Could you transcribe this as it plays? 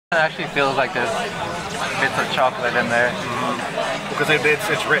It actually feels like there's bits of chocolate in there. Because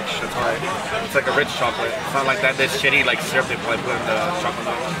it's rich, that's why. It's like a rich chocolate. It's not like that this shitty like syrup they put in the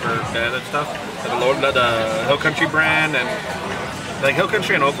chocolate milk for the other stuff. The Hill Country brand and like Hill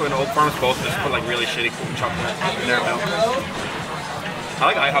Country and Oak Farms both just put like really shitty chocolate in their milk.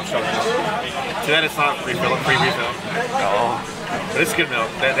 I like IHOP chocolate milk. Too bad it's not free refill. Oh. But it's good milk.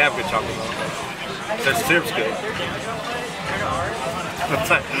 They have good chocolate milk. Their syrup's good.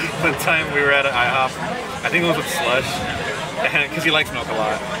 One time we were at an IHOP, I think it was with Slush, because he likes milk a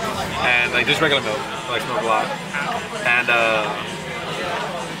lot, and like just regular milk, he likes milk a lot, and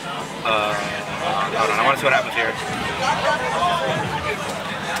hold on, I want to see what happens here.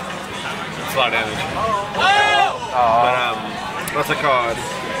 It's a lot of damage. But what's it called?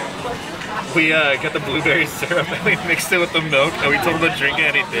 We got the blueberry syrup and we mixed it with the milk and we told him to drink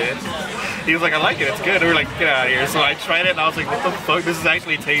it and he did. He was like, I like it, it's good. And we were like, get out of here. So I tried it and I was like, what the fuck? This is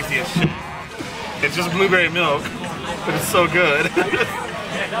actually tasty as shit. It's just blueberry milk, but it's so good.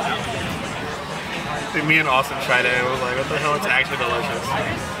 Me and Austin tried it and it was like, what the hell? It's actually delicious.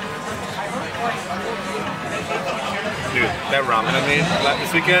 Dude, that ramen I made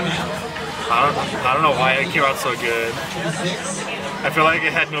this weekend, I don't know why it came out so good. I feel like it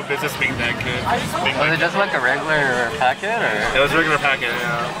had no business being that good. Was it just like a regular packet, or? It was a regular packet,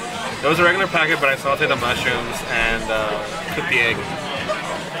 yeah. It was a regular packet, but I sauteed the mushrooms and cooked the egg.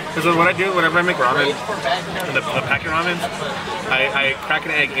 Because what I do whenever I make ramen, the packet ramen, I crack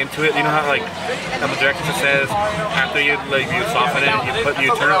an egg into it. You know how like on the directions it says after you soften it, you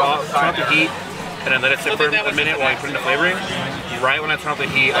turn off the heat, and then let it sit for a minute while you put in the flavoring. Right when I turn off the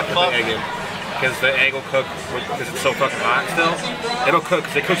heat, I put the egg in. Because the egg will cook, because it's so fucking hot still. It'll cook,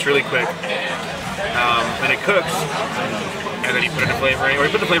 because it cooks really quick. And it cooks, and then you put in the flavoring, or you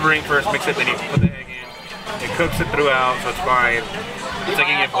put the flavoring first, mix it, then you put the egg in. It cooks it throughout, so it's fine. It's like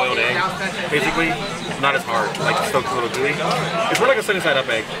eating a boiled egg, basically. Not as hard, like it's still a little gooey. It's more like a sunny side up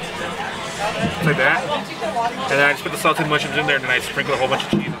egg. Like that. And then I just put the salted mushrooms in there, and then I sprinkle a whole bunch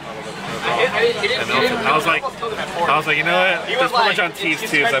of cheese on top of it. And I was like, you know what? There's Parmesan cheese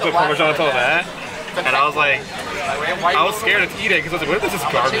too, so I put Parmesan on top of that. And I was like, I was scared to eat it because I was like, what if this is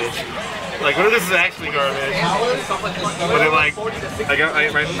garbage? Like, what if this is actually garbage? But then like, I got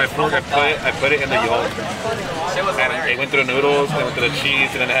my fork, I put it in the yolk. And it went through the noodles, then went through the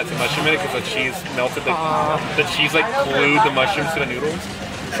cheese, and then it had some mushroom in it because the cheese melted, the cheese like glued the mushrooms to the noodles.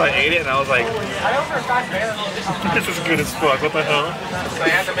 So I ate it and I was like, this is good as fuck, what the hell?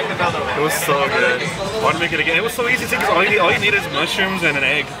 It was so good. I want to make it again. It was so easy to because all you need is mushrooms and an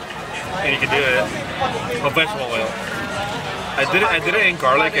egg. And you can do it. Oh, vegetable oil. I did it in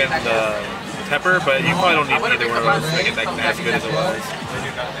garlic and pepper, but you probably don't need either one of those to make it like as good as it was.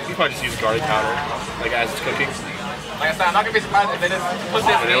 You probably just use garlic powder, like as it's cooking. Like I said, I'm not gonna be surprised if they just put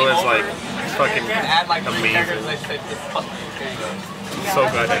this. But it was like fucking amazing. So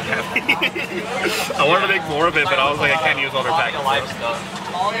good, I can't. I wanted to make more of it, but I was like, I can't use all their packets. All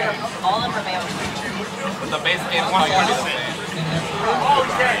the base game is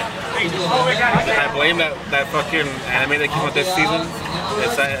I blame that fucking anime that came out this season.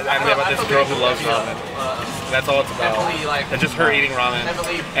 It's that anime about this girl who loves ramen. That's all it's about. It's just her eating ramen,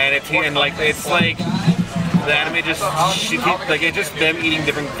 and it's like the anime just it's just them eating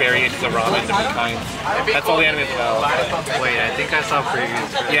different variations of ramen, different kinds. That's all the anime is about. Wait, I think I saw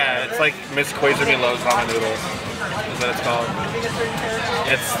previews. Yeah, it's like Miss Koizumi loves ramen noodles. Is what it's called.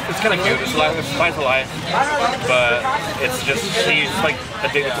 It's kind of cute. It's slice of life, but it's just she's like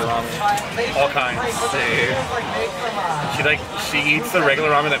addicted to ramen, all kinds. She eats the regular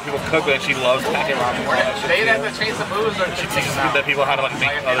ramen that people cook, but she loves packet ramen. She teaches people how to like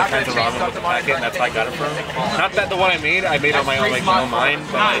make other kinds of ramen with the packet, and that's how I got it from. Not that the one I made on my own, like my own mind,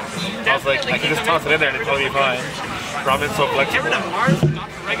 but like, I was like, I can just toss it in there and it's totally fine. Ramen's so flexible.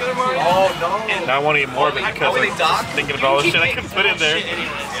 Oh no! Now I want to eat more of it because I'm just thinking of all the shit I can put in there.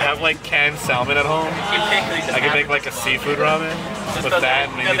 I have like canned salmon at home. I can make like a seafood ramen with that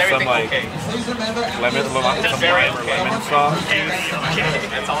and maybe some like lemon, some lime or lemon sauce.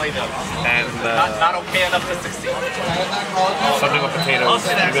 That's all he does. And not okay enough to succeed. something with potatoes.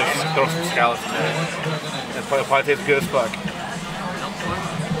 Maybe just throw some scallops in it. It probably tastes good as fuck.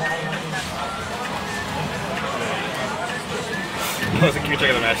 I wasn't keeping track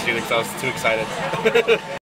of the match too because I was too excited.